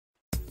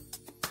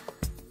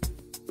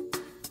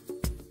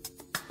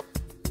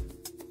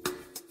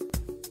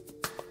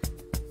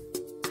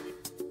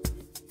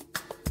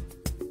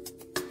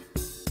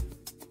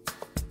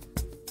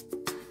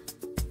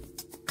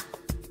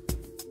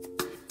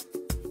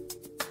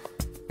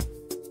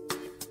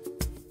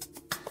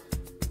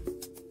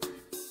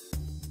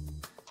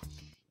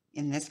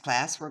In this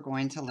class, we're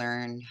going to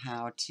learn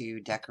how to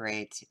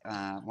decorate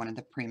one of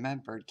the Prima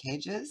bird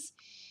cages,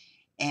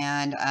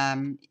 and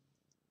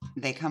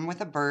they come with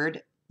a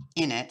bird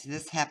in it.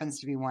 This happens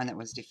to be one that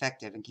was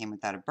defective and came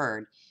without a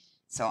bird,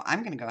 so I'm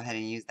going to go ahead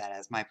and use that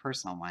as my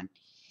personal one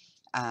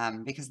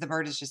because the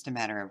bird is just a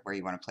matter of where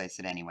you want to place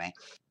it anyway.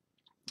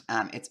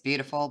 It's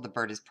beautiful. The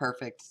bird is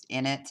perfect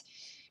in it,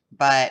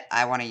 but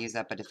I want to use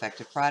up a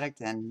defective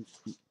product, and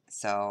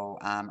so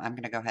I'm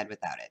going to go ahead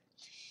without it.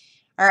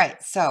 All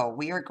right, so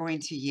we are going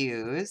to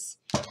use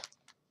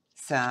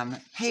some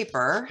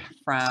paper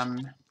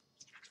from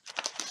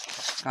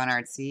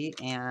Artsy,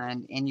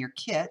 and in your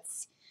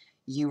kits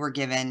you were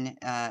given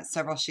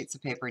several sheets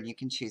of paper, and you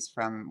can choose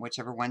from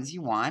whichever ones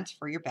you want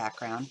for your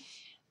background.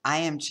 I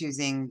am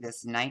choosing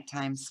this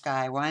nighttime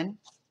sky one.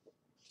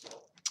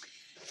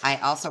 I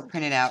also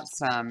printed out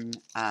some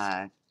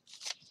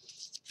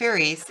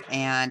fairies,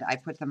 and I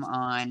put them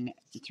on,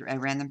 I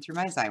ran them through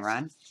my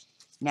Xyron.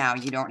 Now,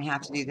 you don't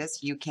have to do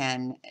this. You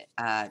can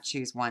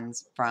choose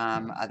ones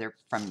from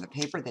the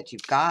paper that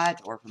you've got,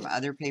 or from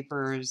other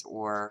papers,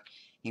 or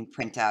you can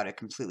print out a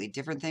completely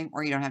different thing,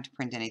 or you don't have to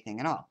print anything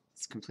at all.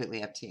 It's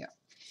completely up to you.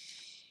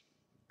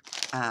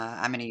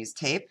 I'm going to use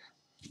tape,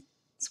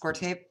 score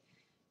tape,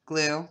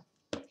 glue,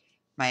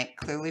 my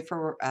clearly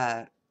for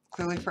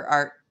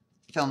art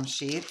film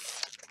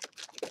sheets,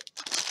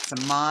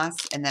 some moss,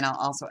 and then I'll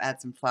also add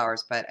some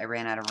flowers, but I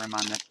ran out of room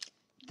on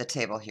the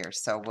table here,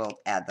 so we'll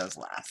add those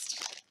last.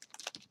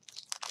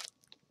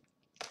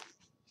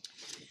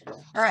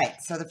 All right,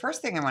 so the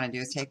first thing I want to do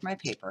is take my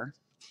paper,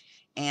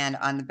 and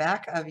on the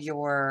back of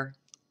your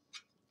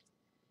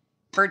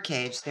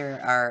birdcage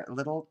there are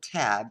little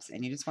tabs,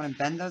 and you just want to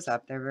bend those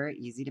up. They're very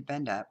easy to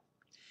bend up.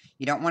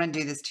 You don't want to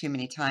do this too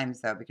many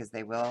times though, because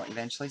they will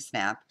eventually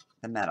snap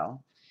the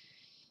metal.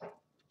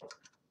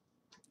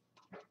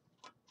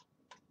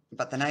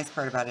 But the nice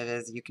part about it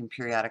is you can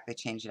periodically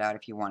change it out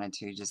if you wanted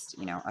to, just,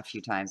 you know, a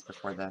few times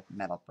before the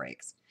metal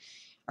breaks.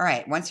 All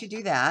right, once you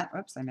do that,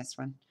 oops, I missed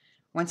one.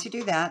 Once you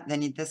do that,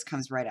 then this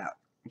comes right out,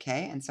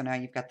 okay? And so now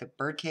you've got the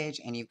bird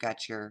cage and you've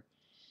got your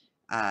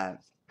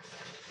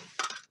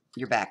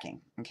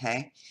backing,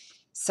 okay?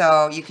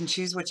 So you can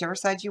choose whichever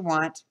side you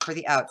want for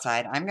the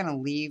outside. I'm going to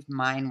leave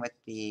mine with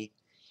the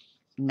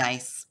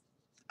nice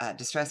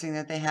distressing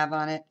that they have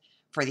on it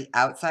for the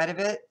outside of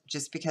it,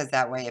 just because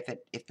that way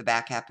if the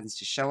back happens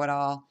to show at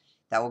all,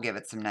 that will give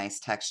it some nice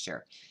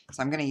texture.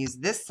 So I'm going to use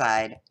this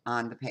side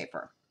on the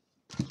paper.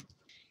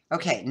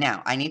 Okay,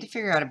 now I need to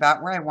figure out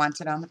about where I want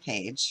it on the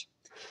page,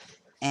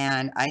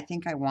 and I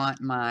think I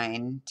want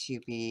mine to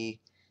be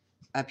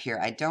up here.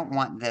 I don't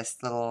want this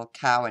little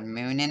cow and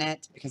moon in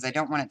it because I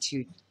don't want it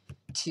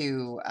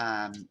too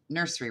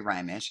nursery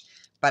rhymish,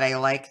 but I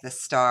like the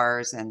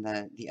stars and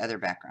the other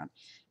background.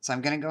 So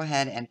I'm going to go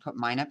ahead and put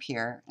mine up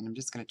here, and I'm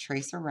just going to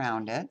trace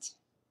around it.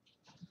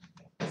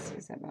 This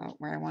is about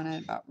where I want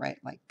it, about right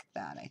like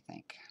that, I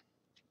think.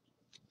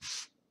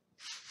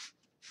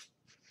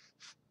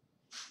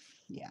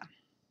 Yeah.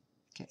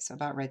 Okay, so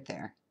about right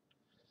there.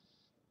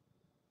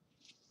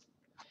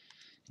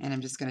 And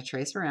I'm just going to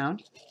trace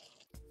around.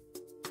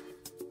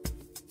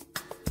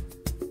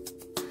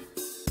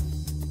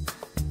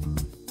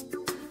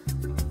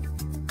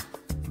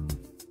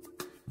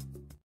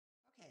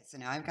 Okay, so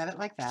now I've got it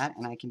like that,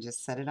 and I can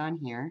just set it on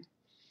here.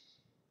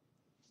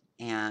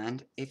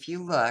 And if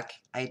you look,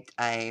 when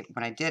I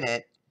did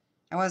it,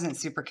 I wasn't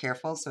super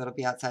careful, so it'll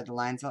be outside the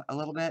lines a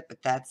little bit,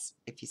 but that's,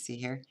 if you see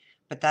here,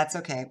 but that's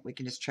okay. We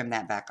can just trim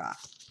that back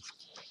off.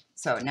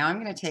 So now I'm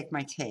going to take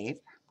my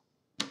tape,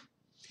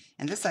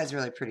 and this side's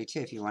really pretty too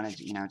if you wanted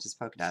to, you know, just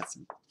polka dots.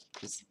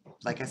 Just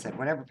like I said,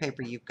 whatever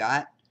paper you've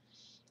got,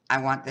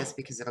 I want this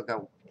because it'll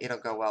go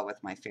well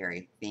with my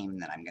fairy theme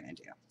that I'm going to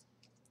do.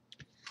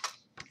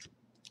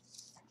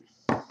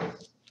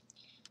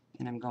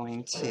 And I'm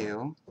going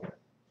to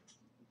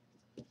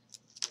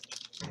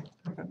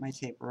put my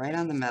tape right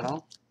on the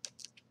metal.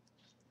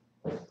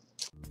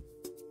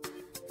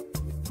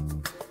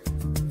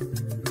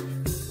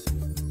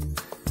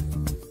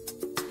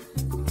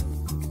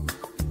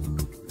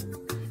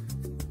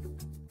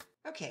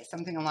 Okay,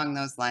 something along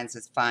those lines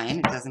is fine.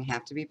 It doesn't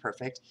have to be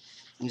perfect.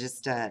 And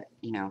just,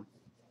 you know,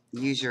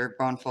 use your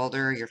bone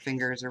folder, your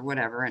fingers, or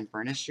whatever, and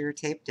burnish your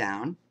tape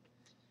down.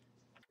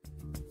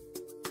 I'm going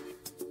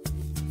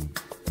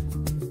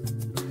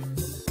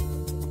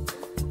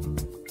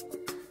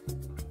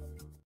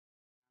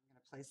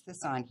to place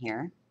this on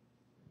here,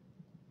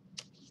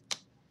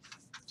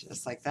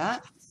 just like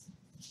that.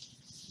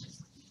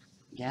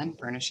 Again,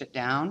 burnish it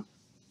down.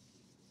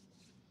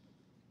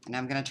 And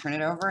I'm going to turn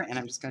it over, and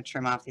I'm just going to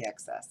trim off the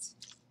excess.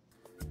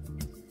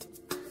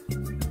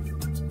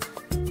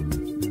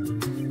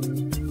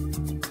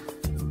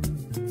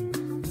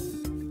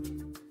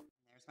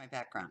 There's my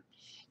background.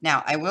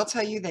 Now, I will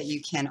tell you that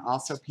you can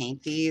also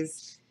paint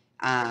these,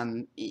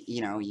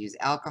 you know, use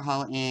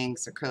alcohol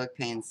inks, acrylic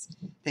paints,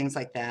 things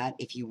like that,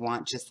 if you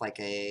want just like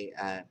a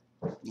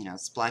you know,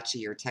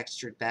 splotchy or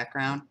textured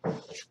background.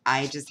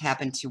 I just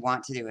happened to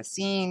want to do a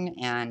scene,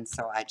 and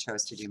so I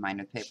chose to do mine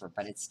with paper,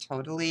 but it's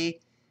totally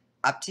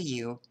up to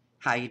you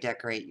how you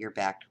decorate your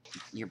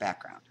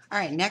background. All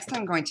right, next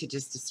I'm going to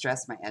just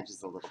distress my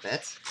edges a little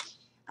bit.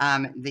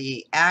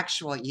 The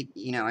actual,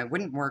 you know, it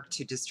wouldn't work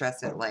to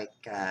distress it like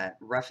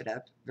rough it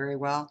up very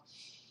well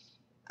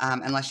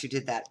unless you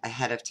did that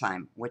ahead of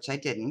time, which I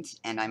didn't,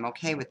 and I'm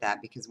okay with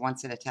that because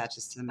once it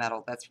attaches to the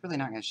metal, that's really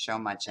not going to show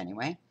much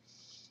anyway.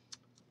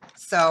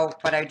 So,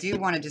 but I do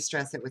want to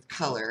distress it with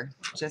color,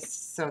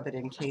 just so that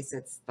in case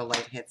the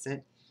light hits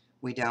it,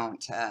 we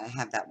don't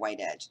have that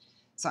white edge.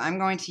 So I'm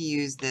going to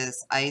use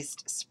this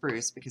iced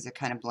spruce because it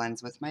kind of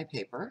blends with my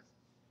paper.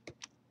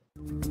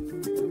 And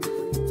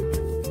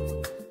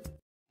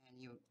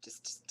you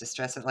just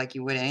distress it like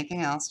you would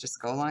anything else.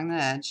 Just go along the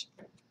edge,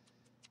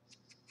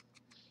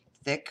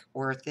 thick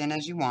or thin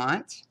as you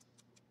want.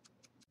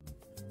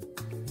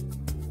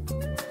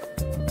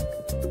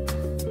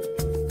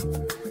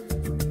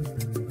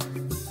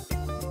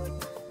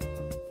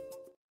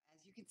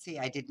 See,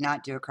 I did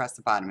not do across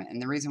the bottom,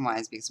 and the reason why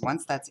is because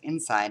once that's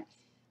inside,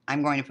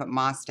 I'm going to put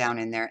moss down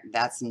in there.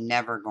 That's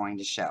never going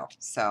to show.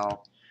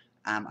 So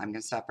I'm going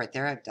to stop right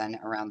there. I've done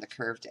around the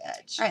curved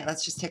edge. All right,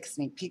 let's just take a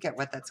sneak peek at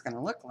what that's going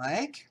to look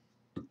like.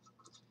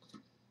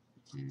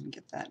 And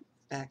get that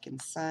back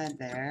inside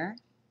there.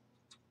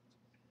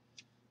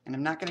 And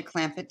I'm not going to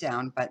clamp it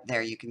down, but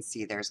there you can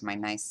see there's my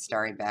nice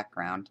starry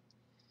background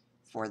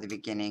for the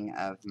beginning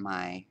of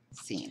my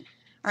scene.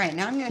 All right,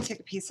 now I'm going to take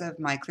a piece of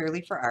my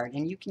Clearly for Art,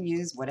 and you can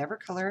use whatever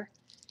color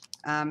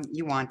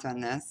you want on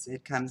this.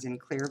 It comes in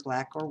clear,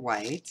 black, or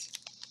white.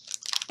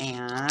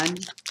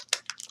 And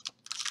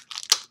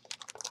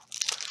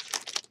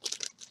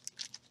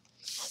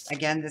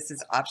again, this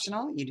is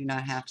optional. You do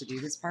not have to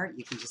do this part.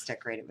 You can just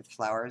decorate it with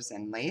flowers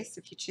and lace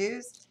if you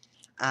choose.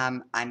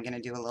 I'm going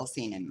to do a little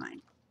scene in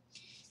mine.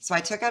 So I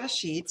took out a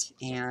sheet,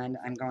 and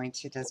I'm going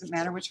to, doesn't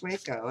matter which way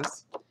it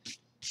goes.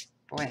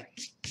 Boy,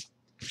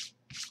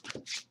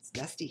 it's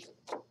dusty.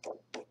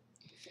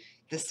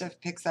 This stuff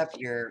picks up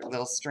your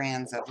little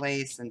strands of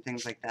lace and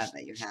things like that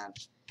that you have.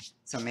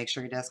 So make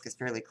sure your desk is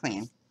fairly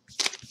clean.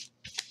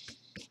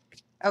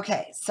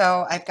 Okay,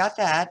 so I've got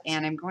that,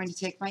 and I'm going to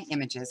take my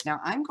images. Now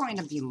I'm going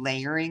to be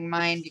layering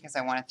mine because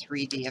I want a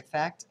 3D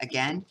effect.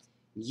 Again,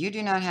 you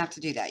do not have to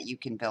do that. You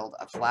can build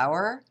a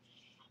flower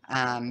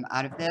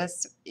out of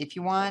this if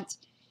you want.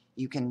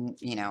 You can,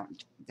 you know,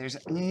 there's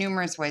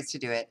numerous ways to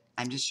do it.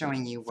 I'm just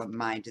showing you what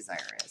my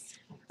desire is.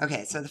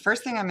 Okay, so the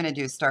first thing I'm going to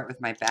do is start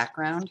with my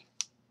background.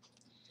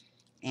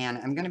 And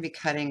I'm going to be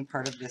cutting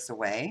part of this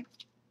away,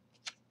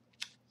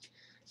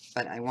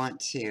 but I want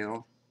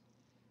to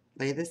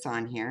lay this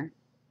on here.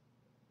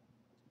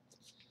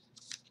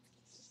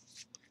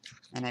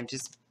 And I've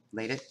just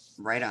laid it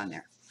right on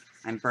there.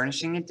 I'm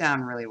burnishing it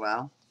down really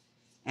well.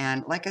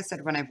 And like I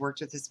said, when I've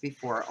worked with this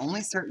before,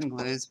 only certain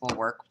glues will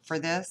work for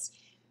this,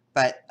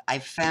 but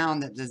I've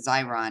found that the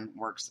Xyron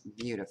works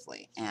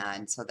beautifully.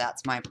 And so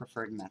that's my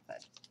preferred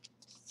method.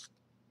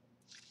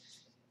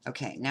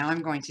 Okay, now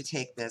I'm going to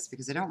take this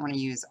because I don't want to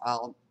use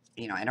all,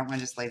 you know, I don't want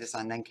to just lay this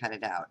on and then cut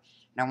it out.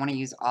 I don't want to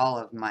use all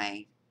of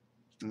my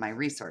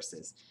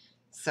resources.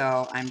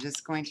 So I'm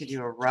just going to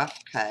do a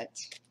rough cut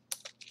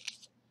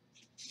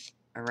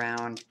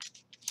around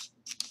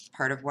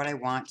part of what I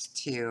want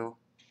to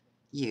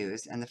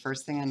use. And the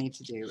first thing I need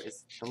to do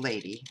is the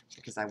lady,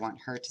 because I want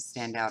her to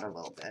stand out a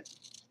little bit.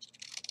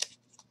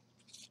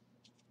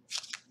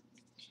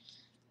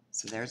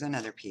 So there's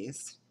another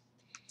piece.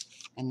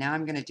 And now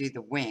I'm going to do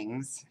the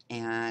wings,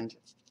 and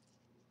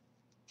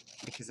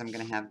because I'm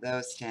going to have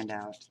those stand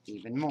out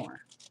even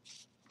more.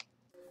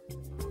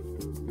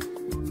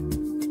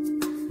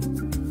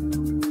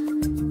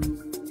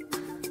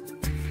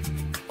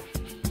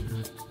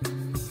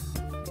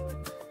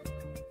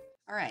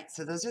 All right,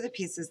 so those are the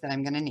pieces that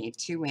I'm going to need,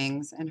 2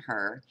 wings and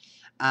her.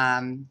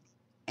 And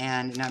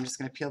now I'm just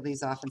going to peel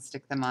these off and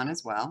stick them on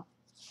as well.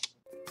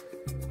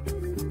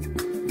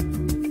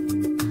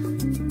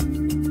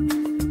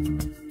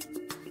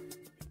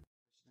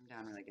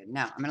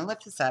 Now, I'm going to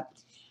lift this up.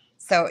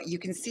 So you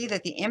can see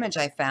that the image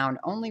I found,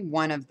 only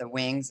one of the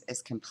wings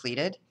is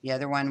completed. The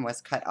other one was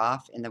cut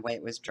off in the way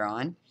it was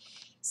drawn.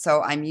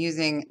 So I'm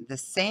using the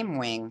same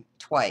wing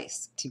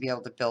twice to be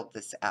able to build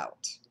this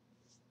out.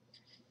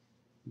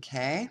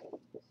 Okay.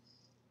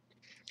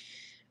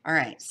 All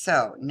right,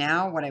 so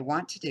now what I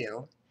want to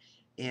do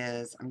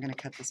is I'm going to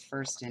cut this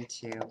first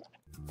into...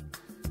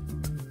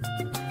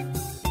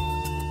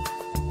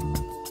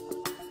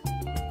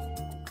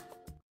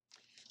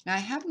 Now, I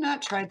have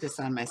not tried this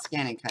on my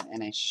scan and cut,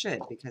 and I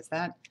should, because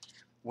that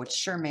would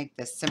sure make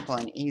this simple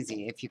and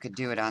easy if you could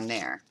do it on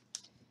there.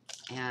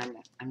 And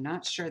I'm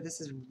not sure,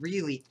 this is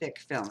really thick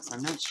film, so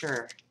I'm not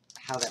sure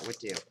how that would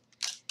do.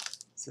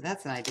 So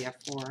that's an idea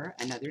for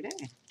another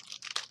day.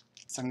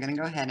 So I'm going to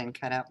go ahead and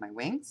cut out my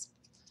wings.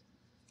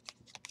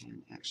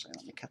 And actually,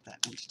 let me cut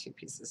that into 2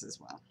 pieces as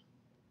well.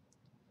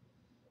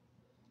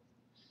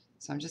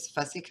 So I'm just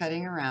fussy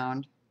cutting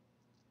around.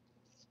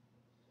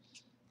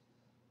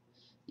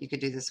 You could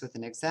do this with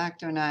an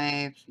X-Acto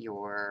knife,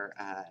 your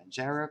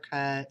gyro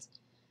cut,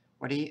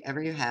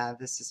 whatever you have.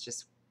 This is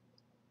just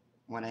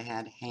what I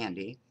had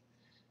handy.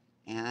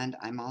 And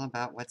I'm all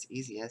about what's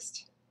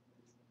easiest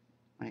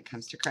when it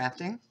comes to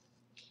crafting.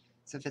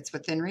 So if it's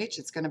within reach,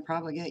 it's going to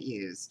probably get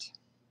used.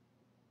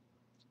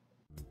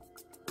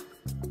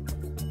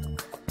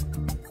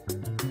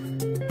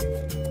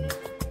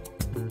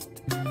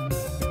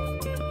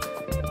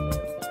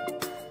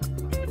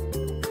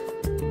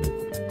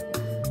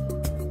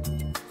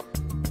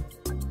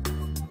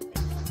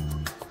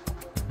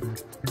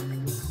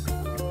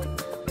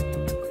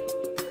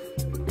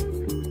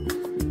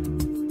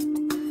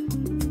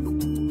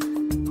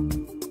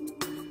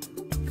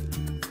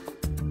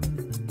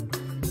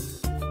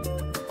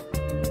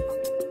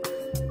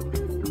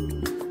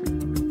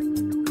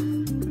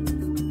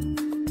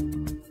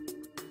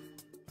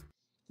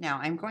 Now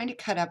I'm going to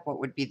cut up what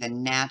would be the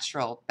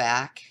natural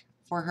back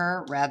for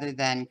her rather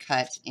than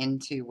cut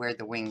into where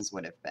the wings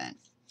would have been.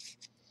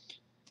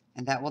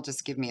 And that will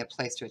just give me a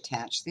place to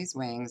attach these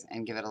wings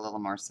and give it a little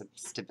more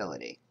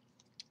stability.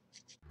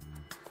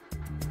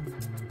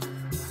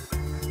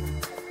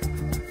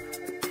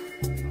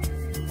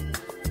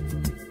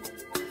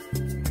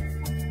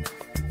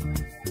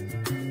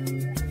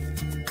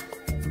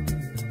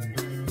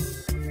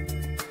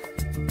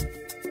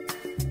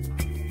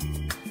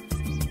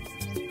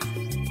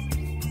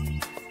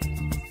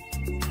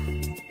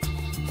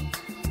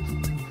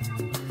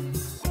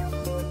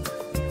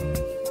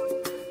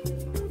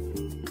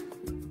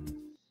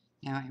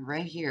 Now,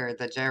 right here,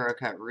 the gyro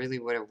cut really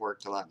would have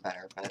worked a lot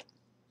better, but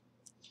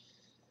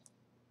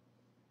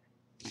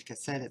like I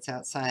said, it's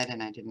outside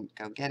and I didn't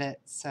go get it,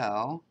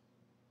 so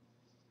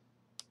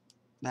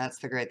that's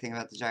the great thing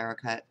about the gyro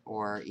cut,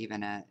 or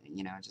even a,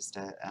 you know, just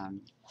a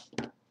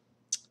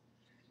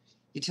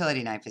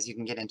utility knife, is you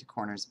can get into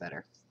corners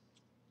better.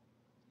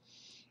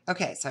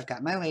 Okay, so I've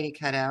got my lady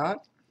cut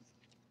out,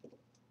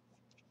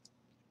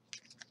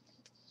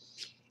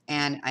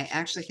 and I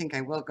actually think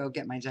I will go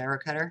get my gyro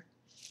cutter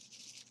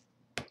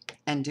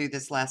and do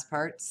this last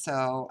part,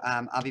 so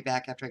I'll be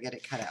back after I get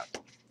it cut out.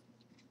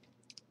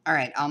 All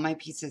right, all my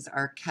pieces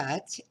are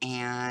cut,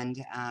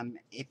 and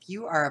if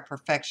you are a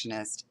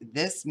perfectionist,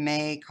 this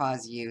may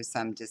cause you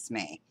some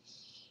dismay.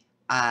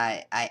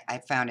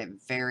 I found it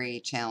very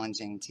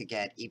challenging to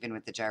get, even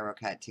with the gyro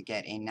cut, to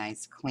get a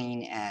nice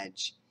clean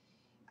edge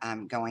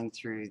going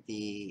through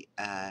the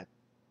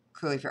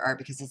Clearly for Art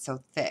because it's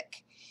so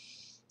thick.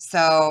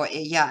 So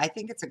yeah, I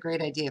think it's a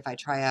great idea if I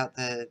try out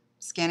the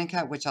scan and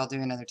cut, which I'll do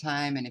another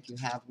time, and if you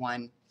have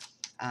one,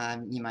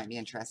 you might be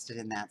interested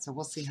in that. So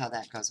we'll see how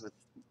that goes with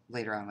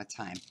later on with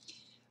time.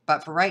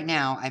 But for right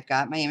now, I've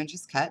got my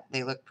images cut.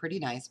 They look pretty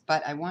nice,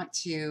 but I want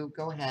to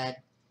go ahead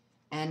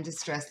and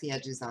distress the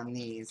edges on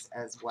these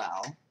as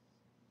well.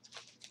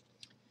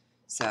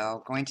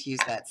 So going to use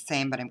that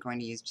same, but I'm going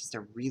to use just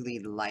a really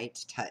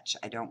light touch.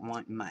 I don't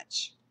want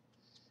much.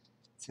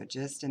 So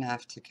just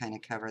enough to kind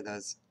of cover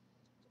those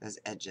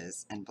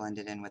edges and blend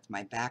it in with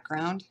my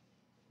background.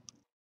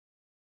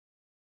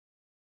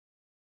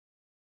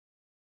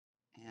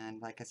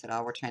 And like I said,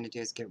 all we're trying to do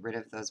is get rid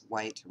of those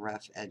white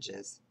rough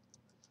edges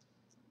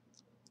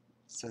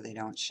so they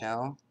don't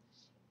show,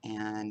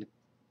 and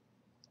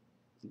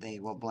they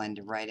will blend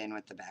right in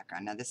with the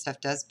background. Now this stuff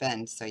does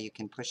bend, so you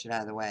can push it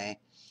out of the way,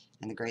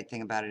 and the great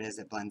thing about it is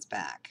it blends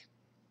back,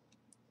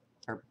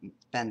 or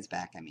bends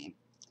back, I mean.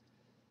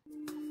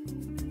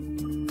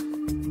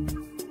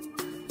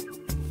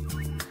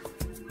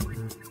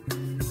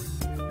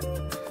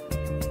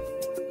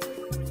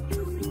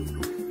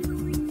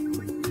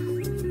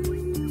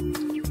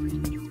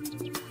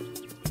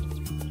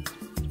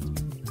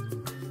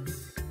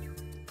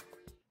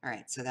 All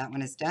right, so that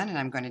one is done, and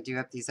I'm going to do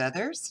up these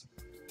others.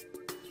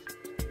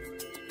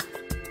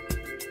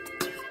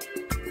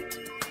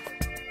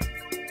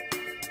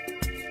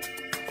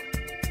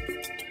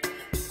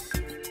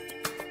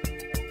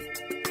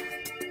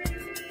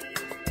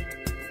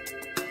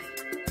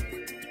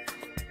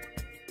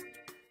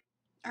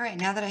 All right,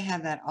 now that I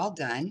have that all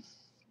done,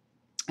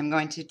 I'm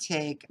going to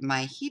take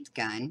my heat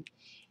gun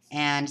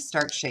and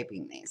start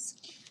shaping these.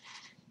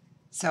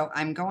 So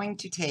I'm going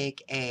to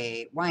take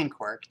a wine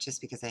cork,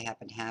 just because I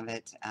happen to have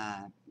it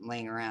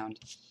laying around,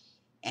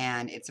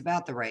 and it's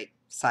about the right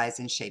size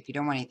and shape. You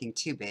don't want anything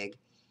too big,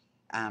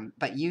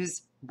 but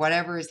use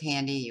whatever is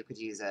handy. You could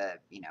use a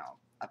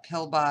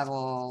pill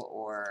bottle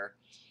or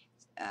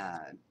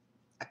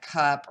a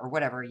cup or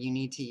whatever you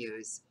need to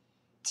use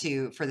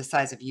for the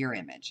size of your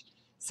image.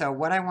 So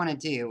what I want to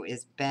do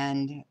is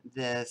bend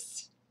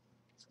this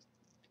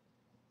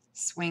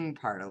swing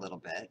part a little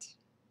bit.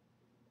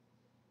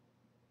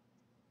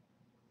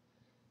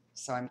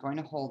 So I'm going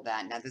to hold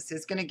that. Now this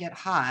is going to get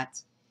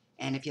hot,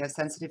 and if you have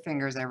sensitive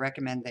fingers, I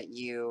recommend that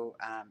you,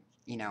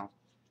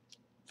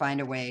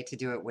 find a way to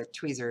do it with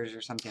tweezers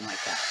or something like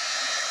that.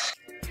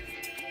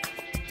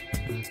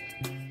 Okay,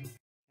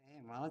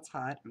 and while it's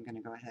hot, I'm going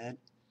to go ahead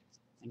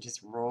and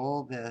just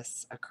roll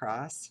this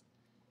across,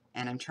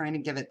 and I'm trying to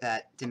give it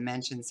that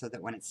dimension so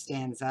that when it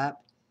stands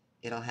up,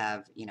 it'll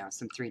have,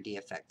 some 3D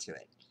effect to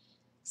it.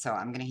 So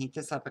I'm going to heat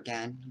this up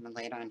again. I'm going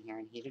to lay it on here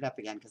and heat it up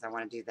again because I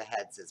want to do the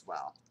heads as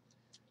well.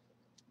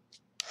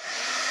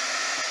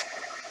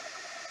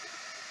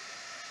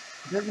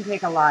 It doesn't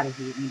take a lot of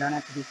heat, and you don't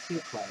have to be too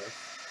close.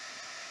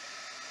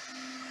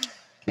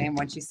 Okay, and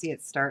once you see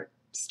it start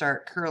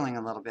curling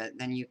a little bit,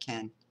 then you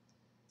can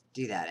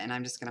do that. And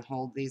I'm just going to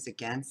hold these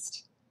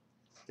against,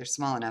 they're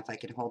small enough I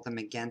can hold them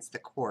against the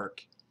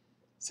cork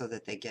so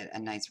that they get a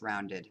nice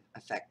rounded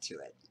effect to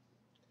it.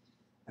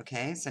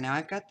 Okay, so now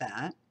I've got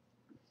that.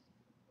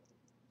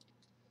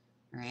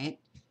 All right,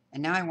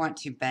 and now I want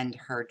to bend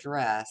her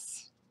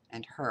dress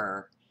and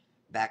her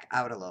back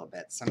out a little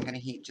bit. So I'm going to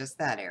heat just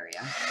that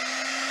area.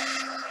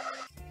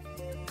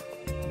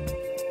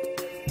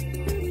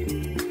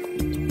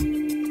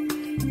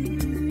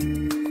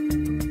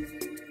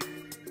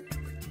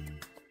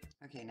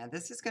 Okay, now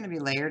this is going to be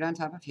layered on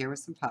top of here with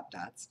some pop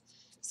dots.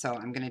 So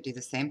I'm going to do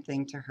the same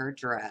thing to her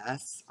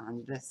dress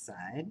on this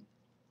side.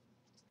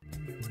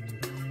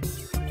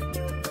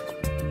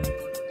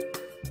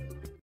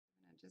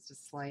 Just a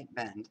slight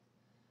bend.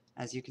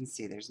 As you can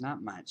see, there's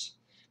not much.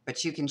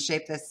 But you can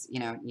shape this, you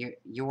know,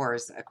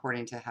 yours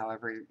according to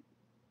however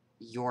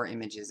your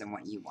image is and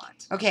what you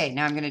want. Okay,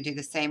 now I'm going to do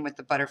the same with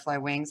the butterfly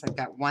wings. I've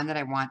got one that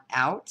I want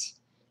out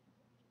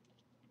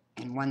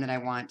and one that I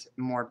want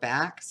more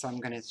back. So I'm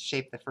going to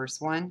shape the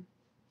first one.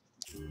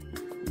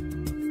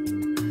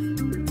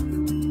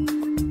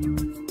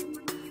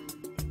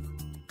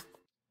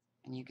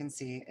 And you can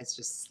see it's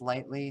just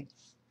slightly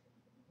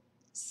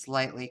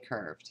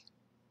curved.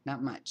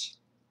 Not much.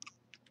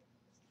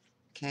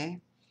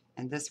 Okay,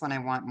 and this one I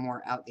want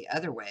more out the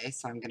other way,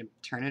 so I'm going to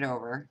turn it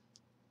over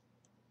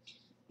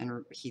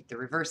and heat the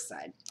reverse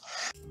side.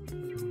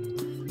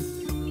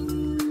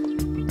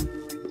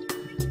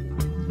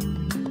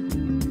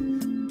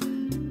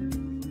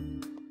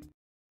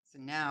 So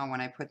now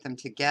when I put them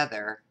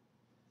together,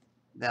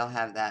 they'll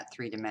have that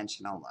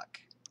three-dimensional look.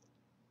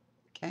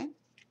 Okay?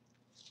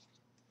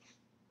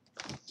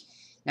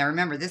 Now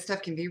remember, this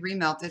stuff can be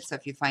remelted, so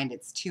if you find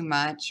it's too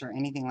much or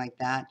anything like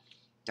that,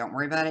 don't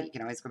worry about it. You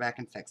can always go back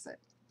and fix it.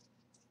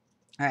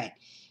 All right,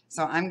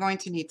 so I'm going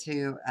to need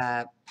to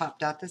pop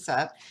dot this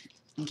up.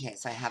 Okay,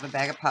 so I have a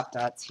bag of pop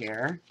dots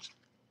here.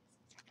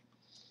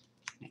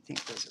 I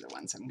think those are the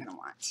ones I'm going to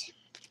want.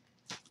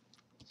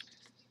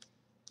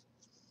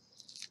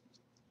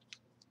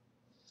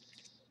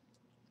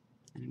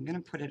 And I'm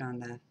going to put it on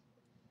the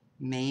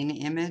main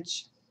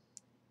image.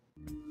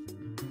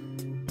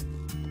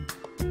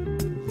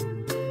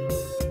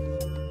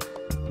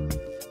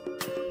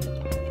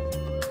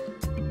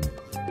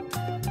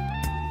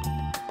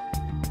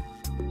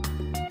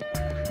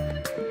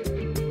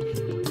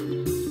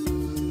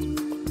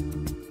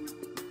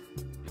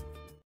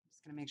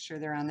 Make sure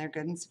they're on there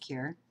good and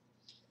secure.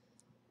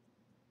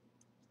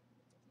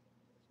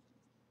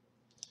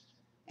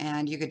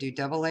 And you could do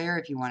double layer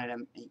if you wanted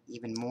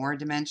even more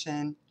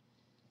dimension,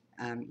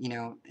 you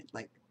know,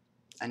 like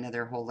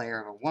another whole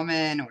layer of a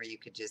woman, or you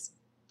could just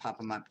pop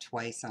them up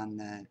twice on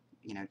the,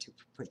 you know, to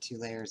put 2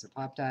 layers of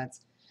pop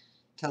dots.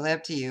 Totally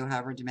up to you,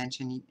 however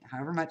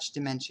much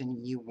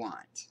dimension you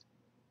want.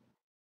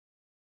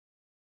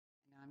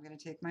 Now I'm going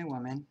to take my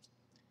woman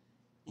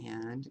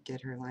and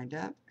get her lined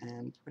up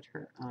and put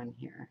her on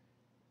here.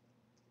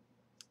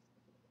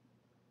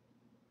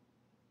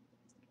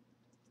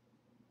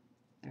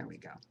 There we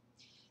go.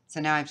 So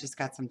now I've just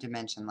got some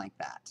dimension like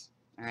that.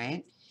 All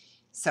right.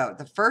 So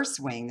the first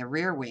wing, the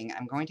rear wing,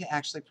 I'm going to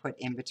actually put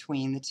in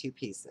between the 2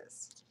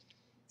 pieces.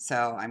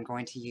 So I'm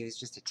going to use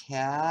just a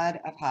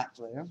tad of hot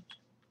glue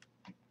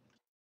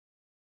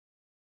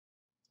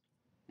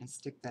and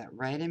stick that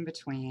right in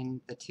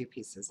between the 2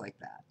 pieces like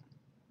that.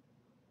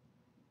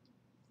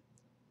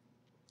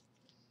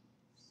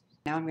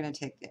 Now I'm going to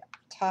take the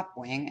top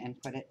wing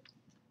and put it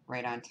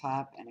right on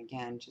top, and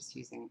again just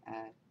using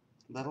a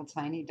little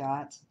tiny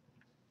dot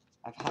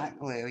of hot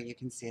glue. You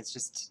can see it's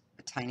just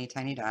a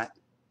tiny dot,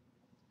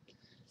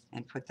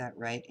 and put that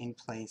right in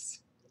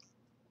place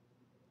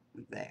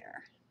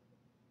there.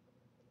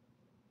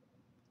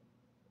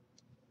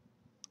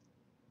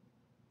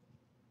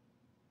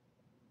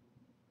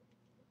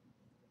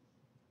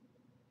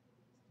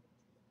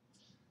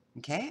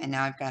 Okay, and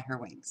now I've got her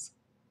wings,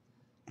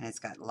 and it's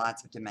got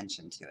lots of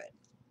dimension to it.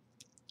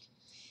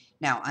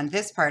 Now on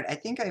this part, I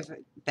think I've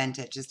bent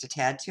it just a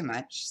tad too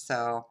much,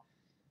 so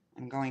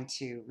I'm going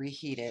to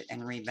reheat it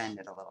and rebend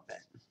it a little bit.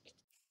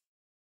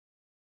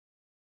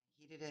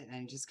 Heated it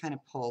and just kind of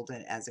pulled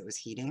it as it was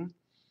heating,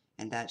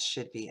 and that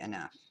should be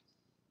enough.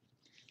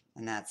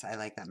 And I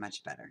like that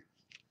much better.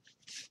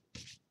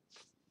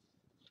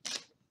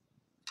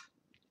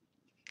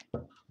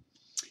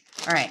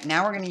 All right,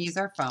 now we're going to use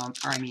our foam,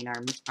 or I mean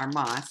our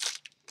moss,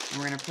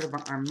 and we're going to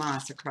put our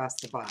moss across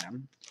the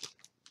bottom.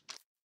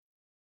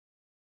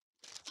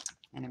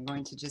 And I'm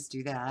going to just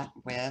do that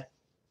with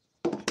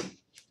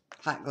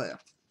hot glue.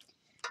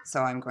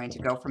 So I'm going to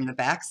go from the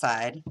back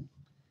side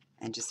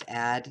and just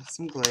add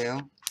some glue,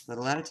 a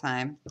little at a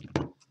time.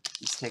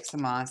 Just take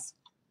some moss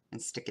and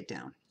stick it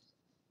down.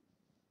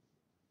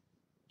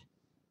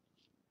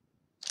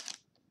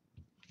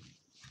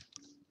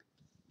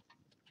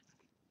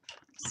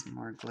 Some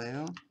more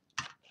glue.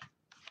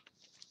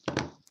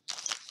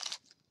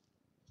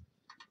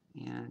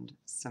 And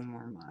some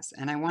more moss.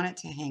 And I want it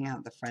to hang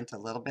out the front a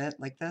little bit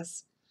like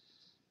this.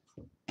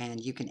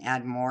 And you can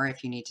add more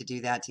if you need to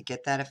do that to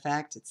get that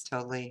effect. It's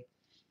totally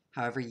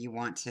however you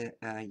want to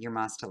your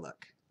moss to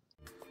look.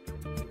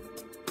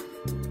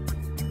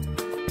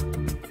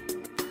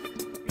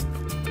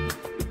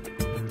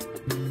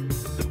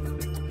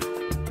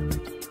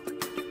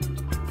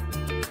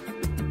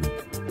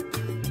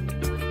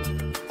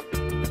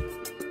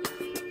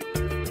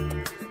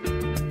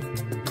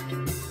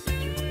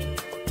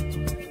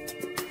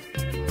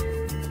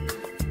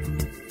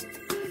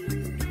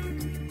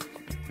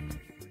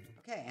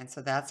 And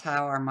so that's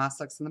how our moss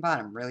looks in the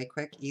bottom. Really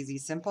quick, easy,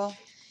 simple.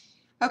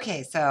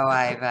 Okay, so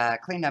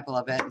I've cleaned up a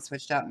little bit and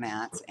switched out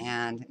mats,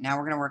 and now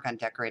we're going to work on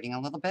decorating a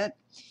little bit.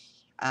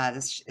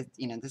 This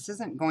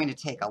isn't going to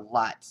take a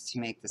lot to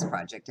make this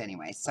project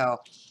anyway. So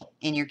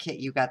in your kit,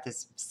 you got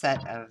this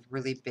set of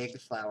really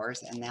big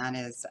flowers, and that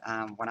is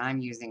what I'm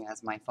using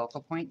as my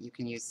focal point. You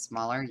can use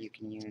smaller, you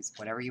can use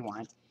whatever you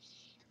want.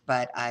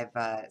 But I've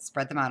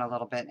spread them out a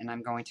little bit, and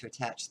I'm going to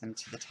attach them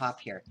to the top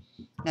here.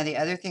 Now the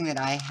other thing that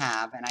I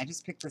have, and I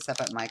just picked this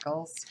up at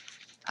Michael's,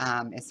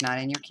 it's not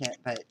in your kit,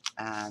 but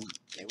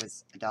it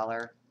was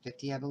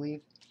 $1.50, I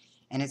believe,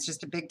 and it's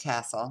just a big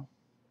tassel,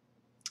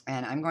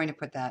 and I'm going to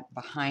put that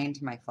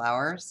behind my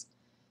flowers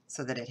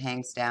so that it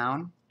hangs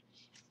down,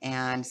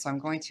 and so I'm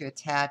going to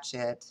attach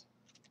it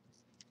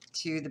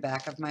to the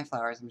back of my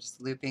flowers. I'm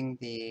just looping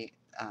the,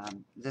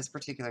 this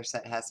particular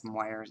set has some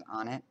wires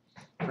on it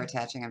for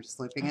attaching. I'm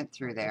just looping it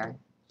through there.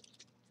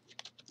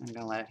 I'm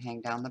going to let it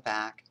hang down the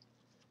back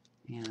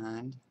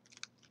and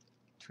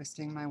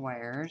twisting my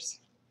wires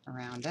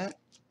around it.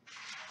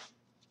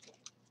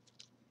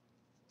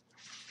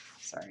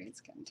 Sorry,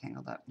 it's getting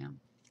tangled up now.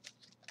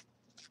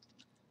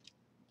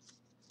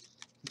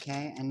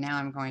 Okay, and now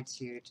I'm going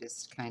to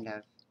just kind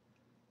of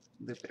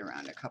loop it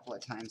around a couple of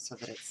times so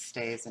that it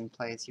stays in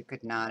place. You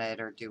could knot it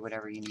or do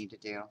whatever you need to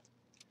do.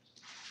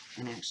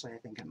 And actually, I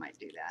think I might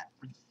do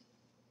that.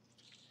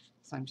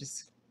 So I'm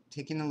just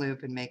taking the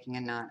loop and making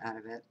a knot out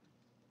of it.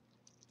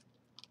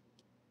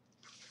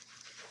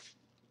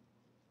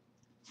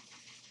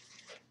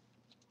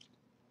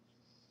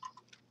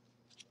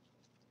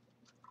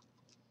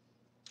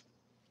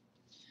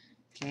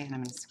 Okay, and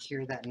I'm going to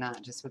secure that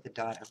knot just with a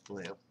dot of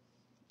glue.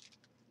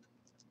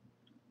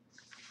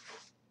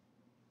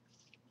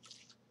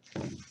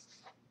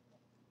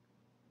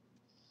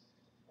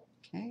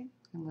 Okay,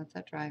 and let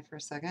that dry for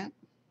a second.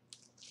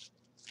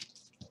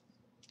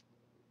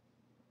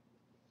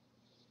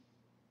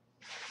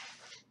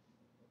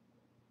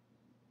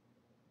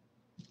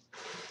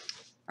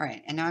 All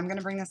right, and now I'm going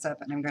to bring this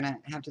up, and I'm going to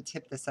have to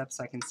tip this up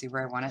so I can see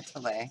where I want it to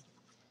lay.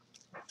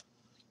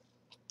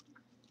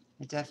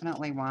 I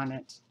definitely want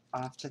it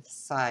off to the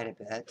side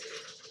a bit,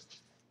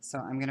 so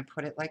I'm going to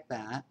put it like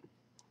that.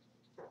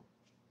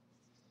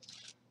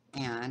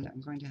 And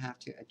I'm going to have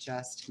to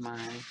adjust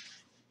my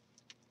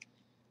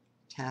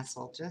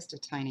tassel just a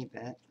tiny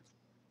bit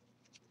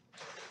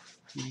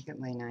to make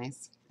it lay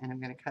nice. And I'm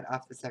going to cut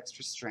off this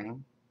extra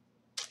string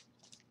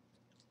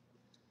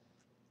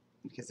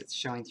because it's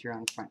showing through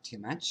on front too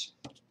much,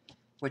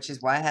 which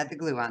is why I had the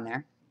glue on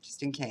there,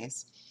 just in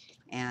case.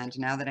 And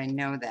now that I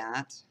know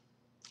that,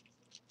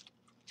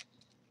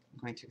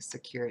 I'm going to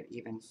secure it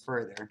even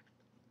further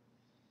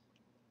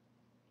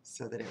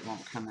so that it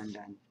won't come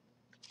undone.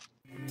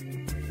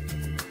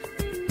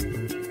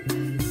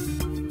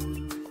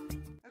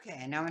 Okay,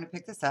 and now I'm going to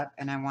pick this up,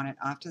 and I want it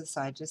off to the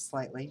side just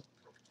slightly,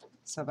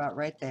 so about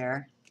right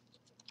there.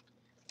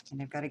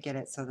 And I've got to get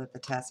it so that the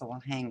tassel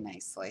will hang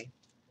nicely.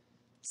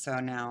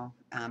 So now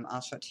I'll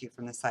show it to you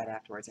from the side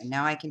afterwards. And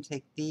now I can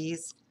take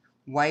these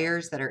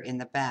wires that are in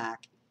the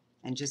back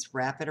and just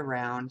wrap it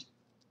around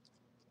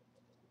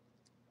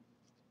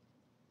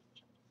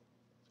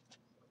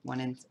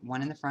one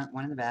in the front,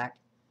 one in the back,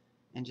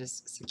 and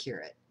just secure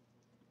it.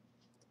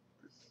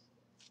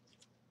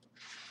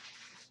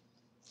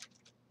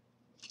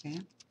 Okay,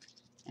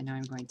 and now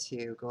I'm going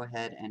to go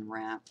ahead and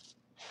wrap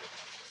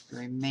the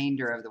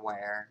remainder of the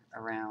wire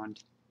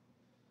around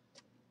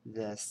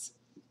this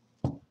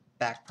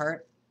back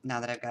part now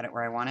that I've got it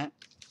where I want it.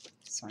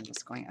 So I'm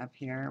just going up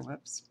here,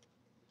 whoops,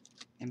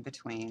 in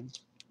between,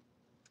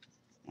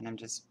 and I'm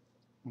just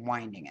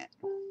winding it.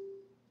 And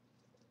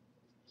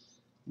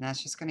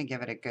that's just going to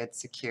give it a good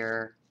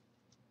secure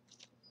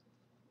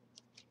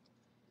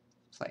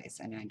place.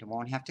 And I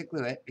won't have to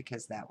glue it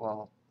because that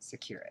will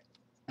secure it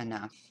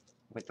enough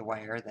with the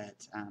wire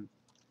that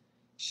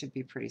should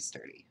be pretty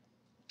sturdy.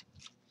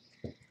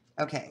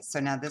 Okay, so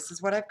now this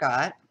is what I've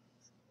got.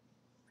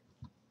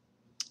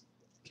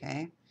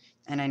 Okay,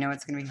 and I know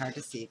it's going to be hard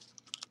to see.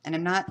 And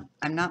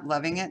I'm not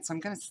loving it, so I'm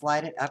going to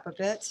slide it up a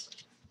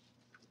bit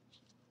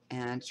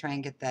and try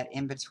and get that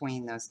in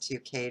between those two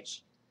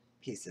cage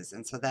pieces.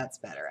 And so that's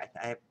better.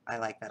 I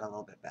like that a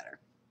little bit better.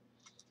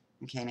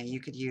 Okay, now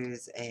you could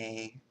use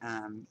a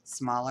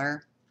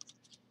smaller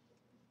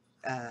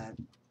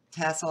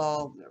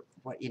tassel,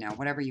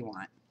 whatever you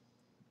want.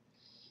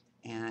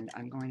 And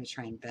I'm going to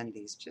try and bend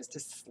these just a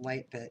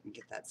slight bit and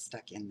get that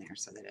stuck in there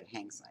so that it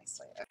hangs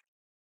nicely.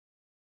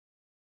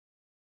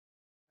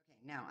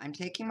 Now I'm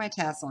taking my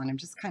tassel and I'm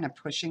just kind of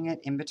pushing it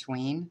in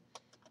between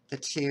the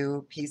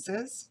two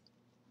pieces,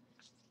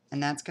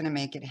 and that's going to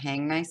make it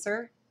hang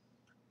nicer.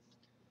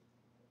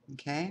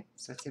 Okay,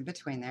 so it's in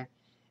between there,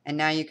 and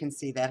now you can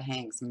see that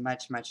hangs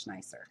much, much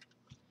nicer.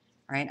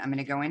 All right, I'm going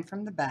to go in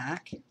from the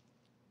back.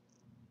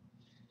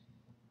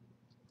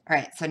 All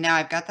right, so now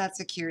I've got that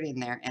secured in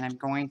there, and I'm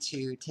going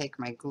to take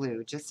my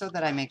glue just so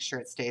that I make sure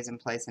it stays in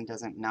place and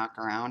doesn't knock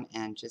around,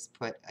 and just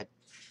put a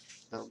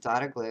little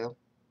dot of glue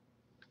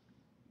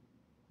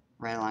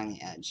right along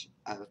the edge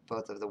of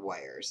both of the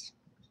wires.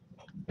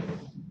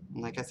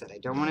 And like I said, I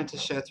don't want it to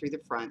show through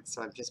the front,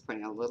 so I'm just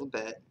putting a little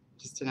bit,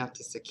 just enough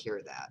to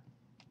secure that.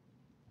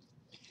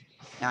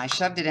 Now I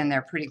shoved it in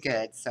there pretty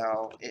good,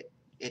 so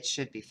it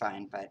should be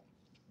fine, but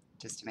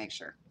just to make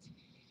sure.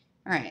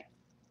 All right.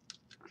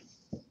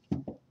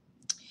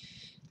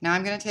 Now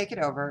I'm going to take it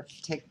over,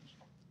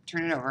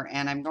 turn it over,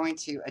 and I'm going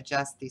to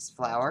adjust these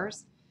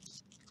flowers.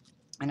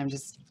 And I'm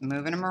just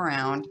moving them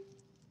around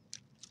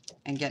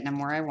and getting them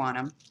where I want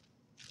them.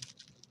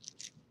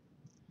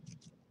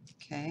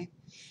 Okay.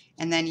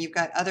 And then you've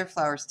got other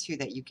flowers too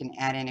that you can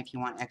add in if you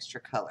want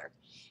extra color.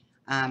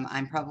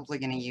 I'm probably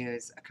going to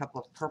use a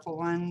couple of purple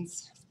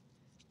ones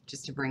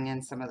just to bring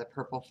in some of the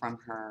purple from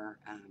her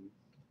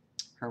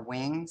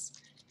wings,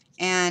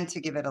 and to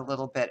give it a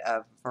little bit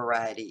of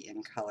variety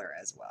in color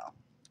as well.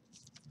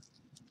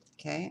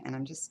 Okay, and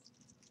I'm just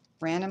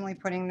randomly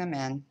putting them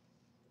in.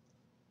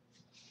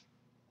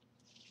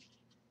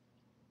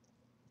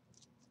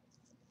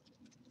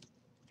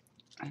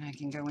 And I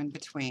can go in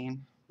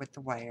between with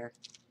the wire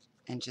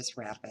and just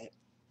wrap it.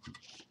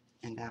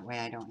 And that way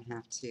I don't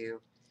have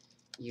to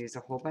use a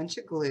whole bunch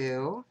of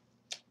glue.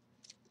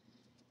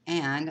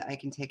 And I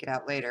can take it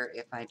out later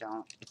if I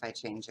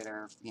change it,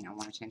 or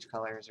want to change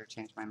colors or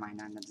change my mind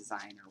on the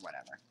design or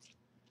whatever.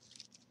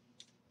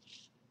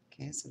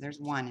 Okay, so there's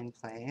one in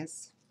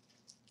place.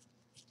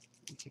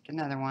 I'll take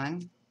another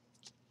one.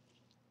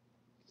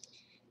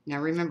 Now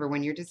remember,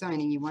 when you're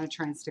designing, you want to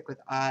try and stick with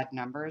odd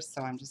numbers,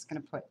 so I'm just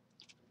going to put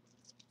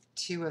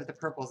 2 of the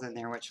purples in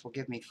there, which will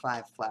give me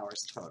 5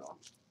 flowers total.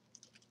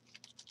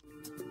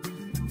 That's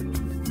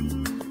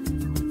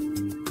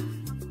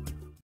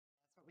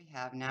what we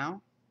have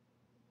now.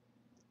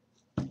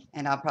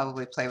 And I'll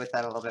probably play with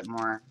that a little bit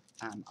more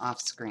off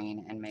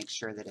screen and make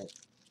sure that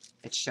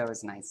it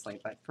shows nicely.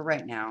 But for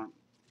right now,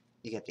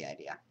 you get the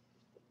idea.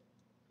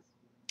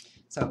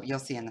 So you'll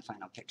see in the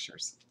final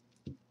pictures.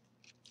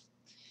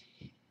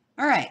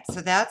 All right,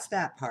 so that's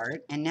that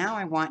part. And now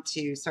I want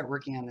to start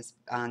working on this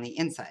on the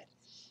inside.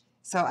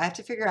 So I have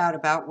to figure out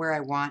about where I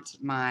want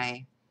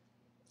my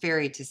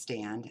fairy to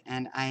stand.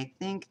 And I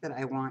think that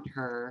I want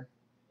her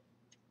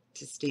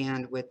to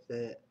stand with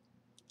the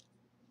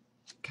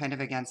kind of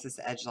against this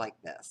edge like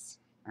this.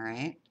 All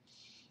right.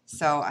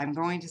 So I'm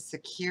going to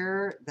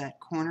secure that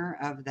corner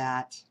of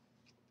that,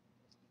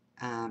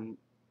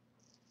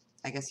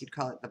 I guess you'd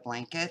call it the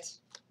blanket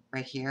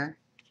right here.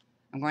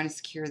 I'm going to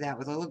secure that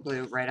with a little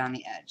glue right on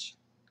the edge.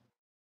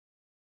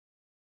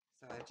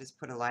 So I just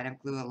put a line of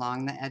glue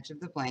along the edge of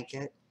the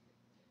blanket,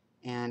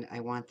 and I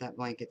want that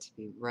blanket to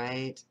be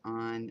right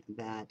on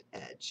that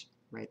edge,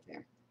 right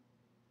there.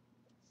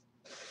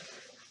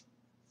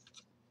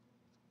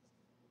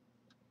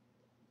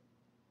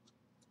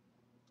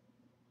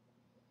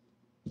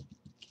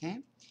 Okay.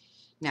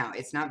 Now,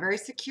 it's not very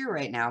secure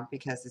right now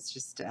because it's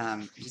just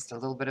a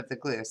little bit of the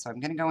glue. So I'm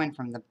going to go in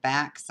from the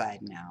back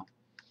side now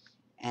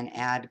and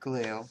add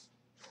glue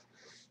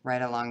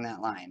right along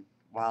that line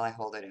while I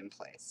hold it in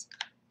place.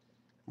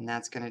 And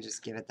that's going to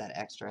just give it that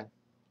extra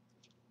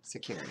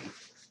security.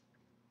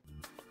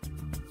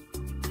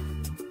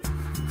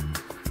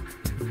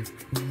 That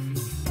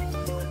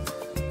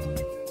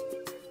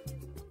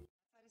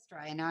is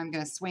dry. And now I'm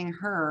going to swing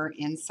her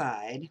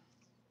inside.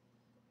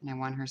 And I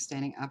want her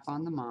standing up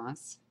on the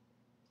moss.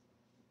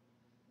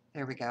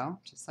 There we go,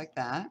 just like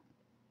that.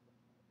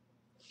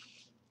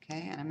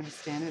 Okay, and I'm going to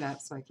stand it up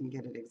so I can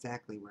get it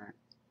exactly where,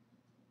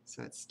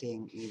 so it's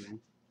staying even.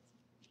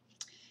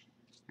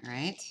 All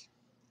right,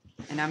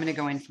 and I'm going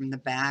to go in from the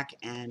back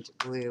and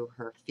glue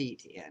her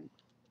feet in.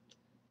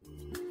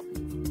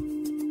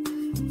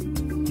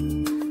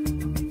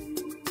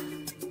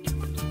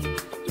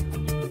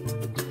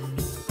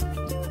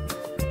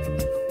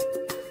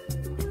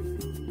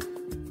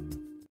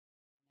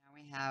 Now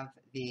we have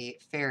the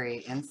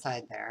fairy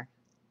inside there.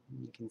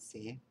 You can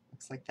see,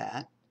 looks like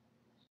that.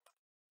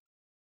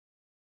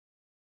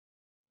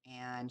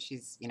 And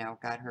she's,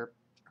 got her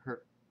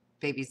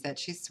babies that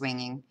she's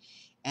swinging,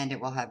 and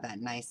it will have that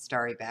nice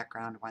starry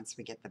background once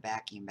we get the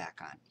backing back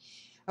on.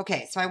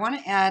 Okay, so I want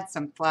to add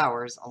some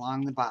flowers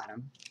along the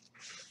bottom,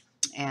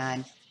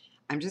 and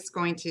I'm just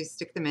going to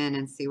stick them in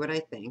and see what I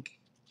think.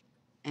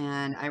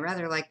 And I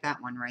rather like that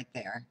one right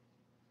there.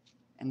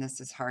 And this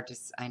is hard to,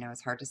 I know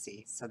it's hard to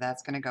see, so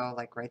that's going to go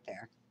like right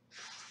there.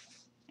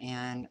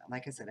 And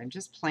like I said, I'm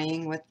just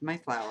playing with my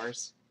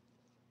flowers.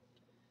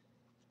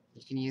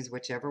 You can use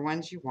whichever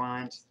ones you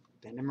want,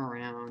 bend them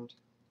around,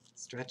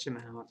 stretch them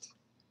out.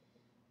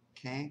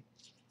 Okay,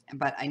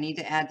 but I need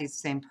to add these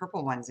same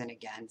purple ones in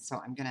again,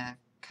 so I'm going to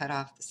cut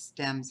off the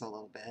stems a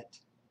little bit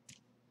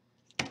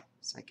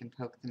so I can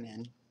poke them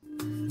in.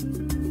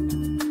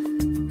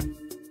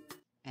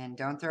 And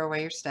don't throw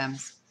away your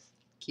stems.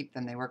 Keep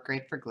them. They work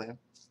great for glue.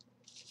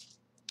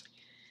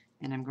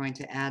 And I'm going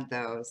to add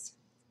those.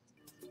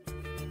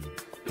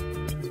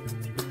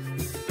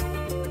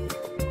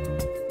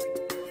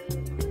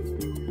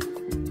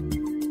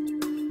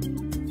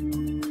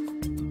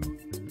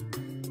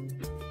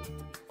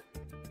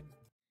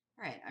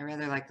 I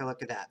really like the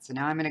look of that. So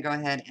now I'm going to go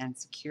ahead and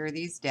secure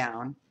these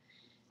down,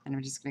 and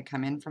I'm just going to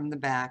come in from the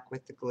back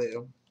with the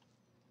glue.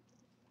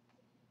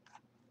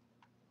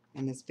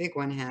 And this big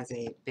one has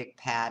a big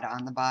pad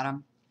on the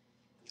bottom,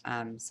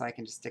 so I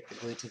can just stick the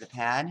glue to the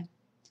pad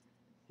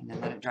and then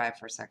let it dry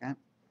for a second.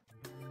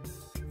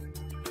 And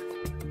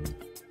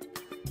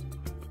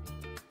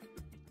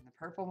the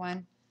purple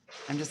one,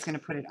 I'm just going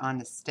to put it on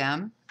the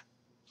stem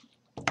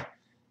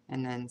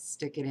and then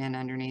stick it in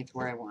underneath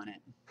where I want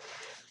it.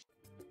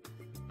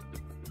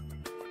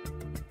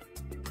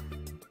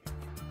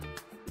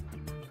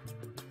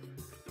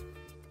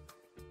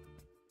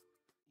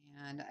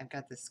 And I've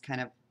got this kind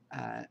of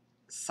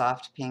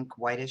soft pink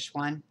whitish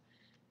one.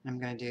 I'm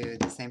going to do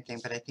the same thing,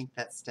 but I think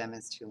that stem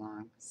is too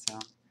long, so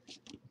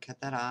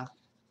cut that off.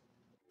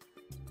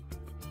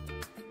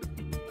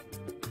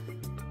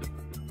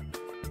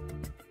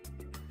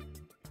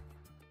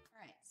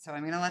 Alright, so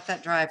I'm going to let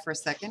that dry for a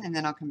second, and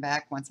then I'll come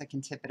back once I can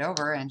tip it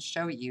over and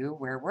show you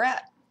where we're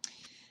at.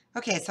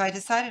 Okay, so I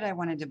decided I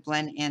wanted to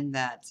blend in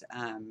that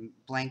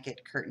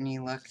blanket curtain-y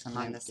look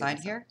on the side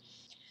here.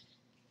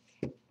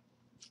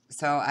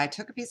 So I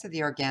took a piece of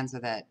the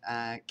organza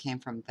that came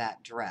from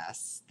that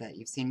dress that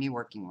you've seen me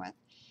working with,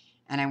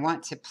 and I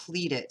want to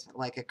pleat it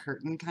like a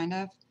curtain kind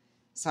of.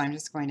 So I'm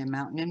just going to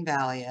mountain and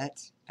valley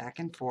it back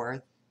and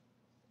forth.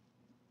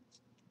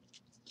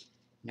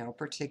 No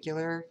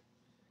particular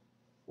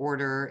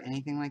order,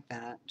 anything like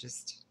that,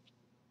 just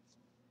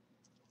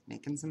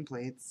making some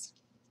pleats.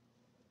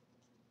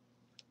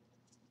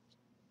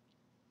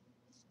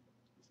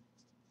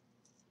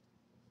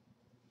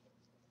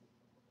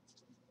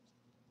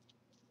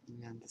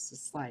 And this is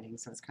sliding,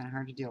 so it's kind of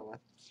hard to deal with.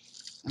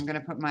 I'm going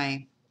to put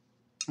my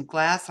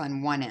glass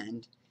on one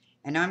end,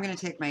 and now I'm going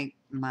to take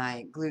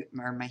my glue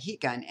or my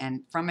heat gun,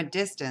 and from a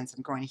distance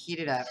I'm going to heat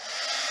it up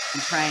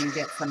and try and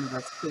get some of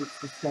those pleats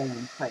to stay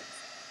in place.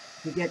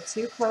 If you get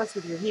too close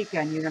with your heat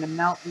gun, you're going to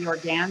melt the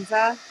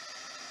organza,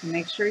 so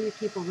make sure you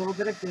keep a little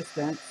bit of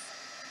distance.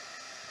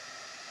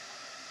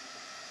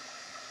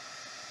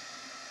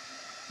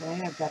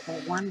 Okay, I've got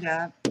that warmed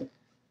up. I'm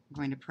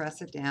going to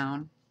press it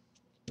down.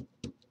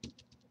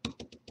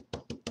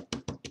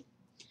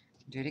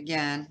 Do it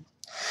again.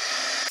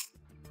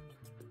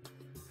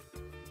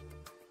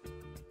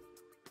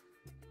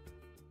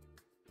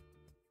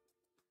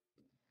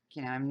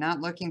 Okay, now I'm not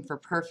looking for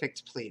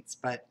perfect pleats,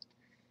 but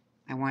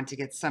I want to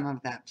get some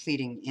of that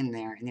pleating in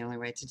there, and the only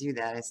way to do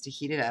that is to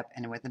heat it up,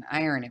 and with an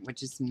iron it would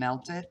just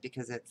melt it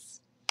because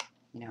it's,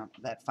 you know,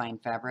 that fine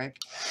fabric.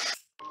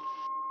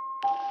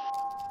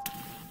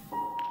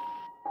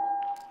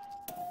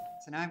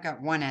 So now I've got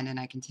one end, and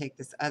I can take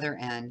this other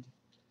end,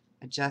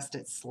 adjust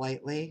it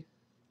slightly,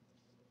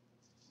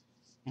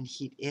 and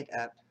heat it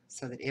up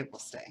so that it will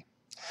stay.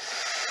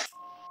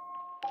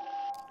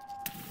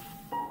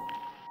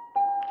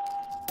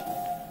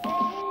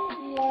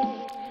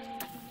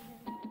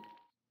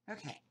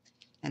 Okay,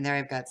 and there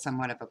I've got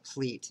somewhat of a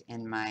pleat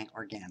in my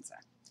organza.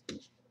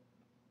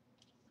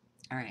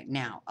 All right,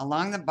 now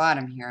along the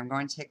bottom here, I'm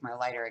going to take my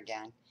lighter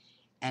again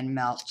and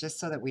melt just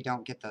so that we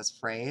don't get those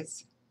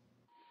frays.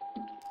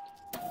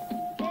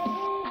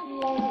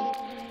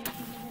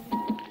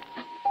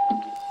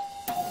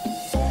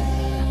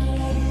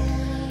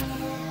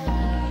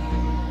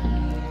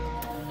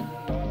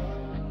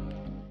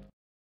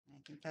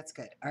 That's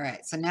good. All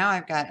right, so now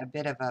I've got a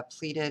bit of a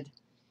pleated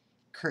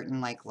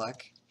curtain-like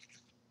look,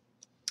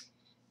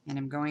 and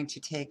I'm going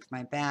to take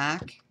my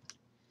back,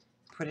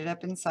 put it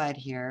up inside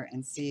here,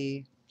 and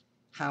see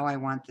how I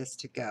want this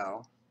to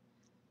go.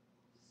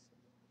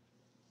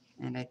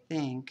 And I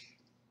think,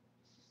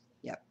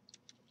 yep.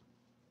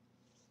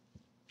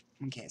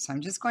 Okay, so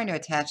I'm just going to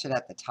attach it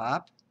at the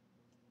top,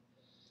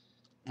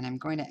 and I'm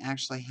going to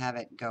actually have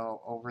it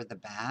go over the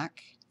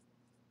back,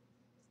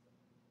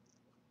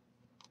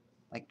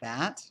 like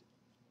that.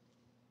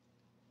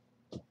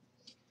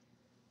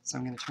 So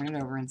I'm going to turn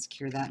it over and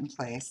secure that in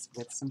place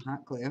with some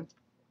hot glue.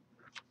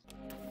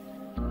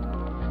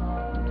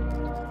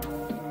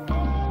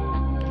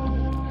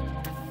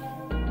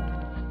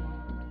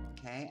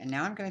 Okay, and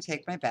now I'm going to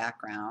take my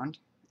background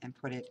and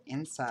put it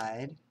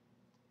inside.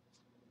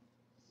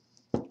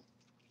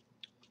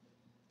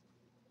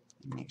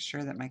 Make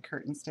sure that my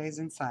curtain stays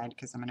inside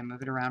because I'm going to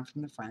move it around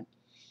from the front.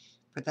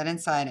 Put that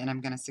inside, and I'm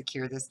going to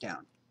secure this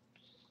down.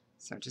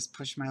 So just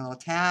push my little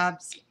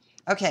tabs.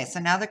 Okay, so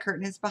now the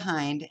curtain is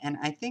behind, and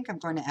I think I'm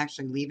going to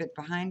actually leave it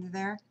behind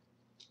there,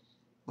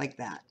 like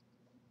that.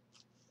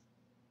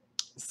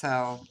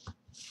 So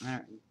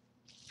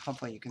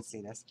Hopefully you can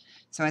see this.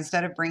 So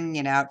instead of bringing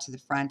it out to the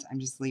front, I'm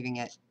just leaving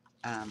it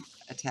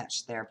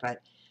attached there.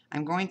 But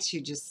I'm going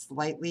to just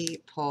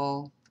slightly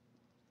pull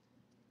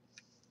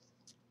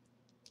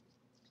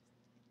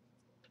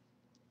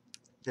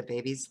the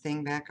baby's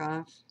thing back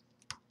off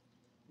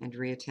and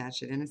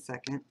reattach it in a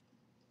second.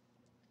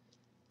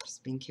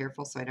 Just being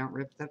careful so I don't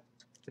rip the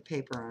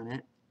paper on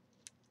it.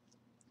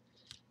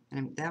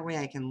 And that way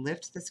I can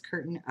lift this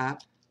curtain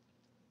up,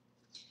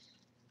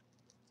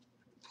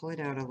 pull it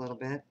out a little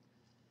bit.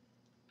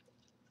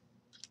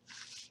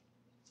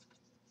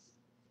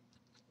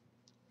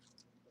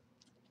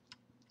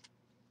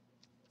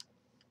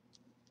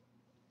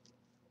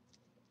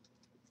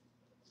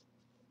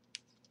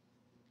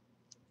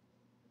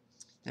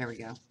 There we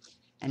go.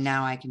 And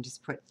now I can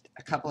just put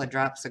a couple of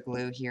drops of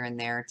glue here and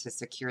there to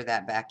secure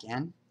that back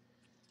in.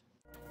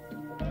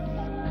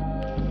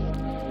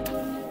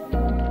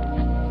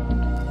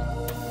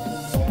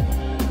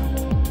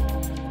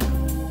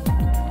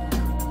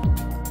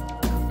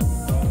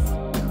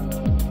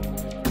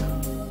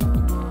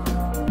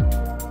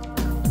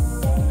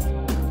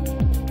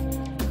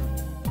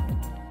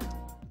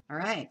 All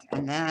right,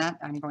 and that,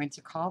 I'm going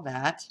to call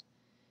that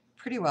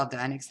pretty well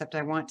done, except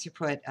I want to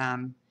put,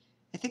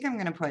 I think I'm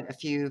going to put a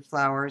few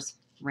flowers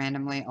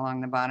randomly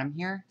along the bottom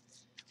here,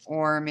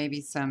 or maybe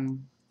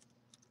some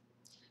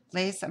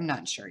lace. I'm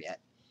not sure yet.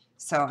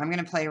 So I'm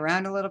going to play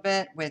around a little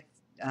bit with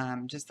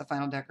just the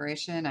final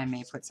decoration. I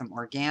may put some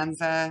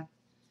organza,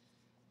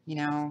 you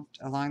know,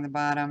 along the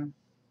bottom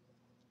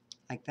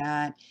like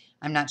that.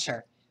 I'm not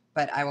sure,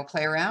 but I will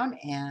play around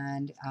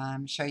and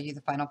show you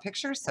the final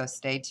picture, so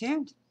stay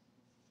tuned.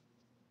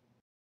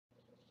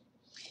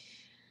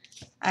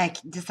 I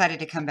decided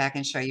to come back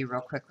and show you real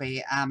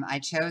quickly. I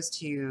chose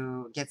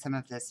to get some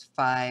of this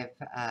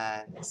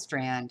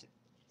 5-strand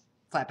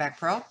flat back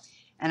pearl,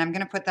 and I'm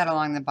going to put that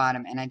along the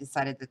bottom, and I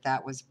decided that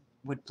that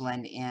would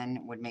blend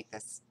in, would make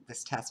this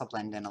tassel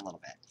blend in a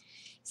little bit.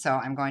 So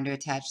I'm going to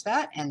attach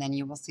that, and then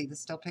you will see the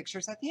still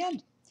pictures at the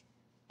end.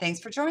 Thanks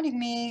for joining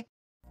me.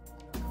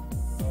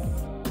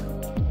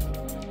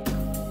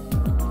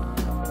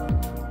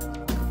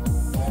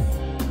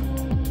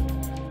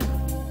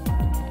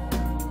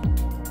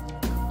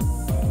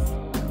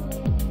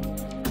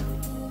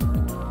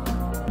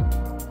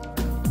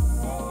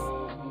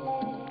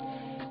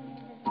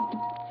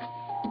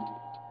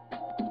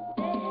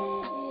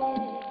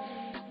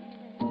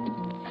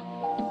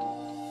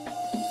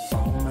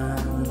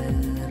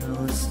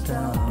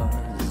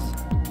 Stars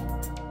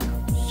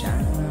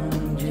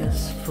shine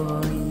just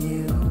for you.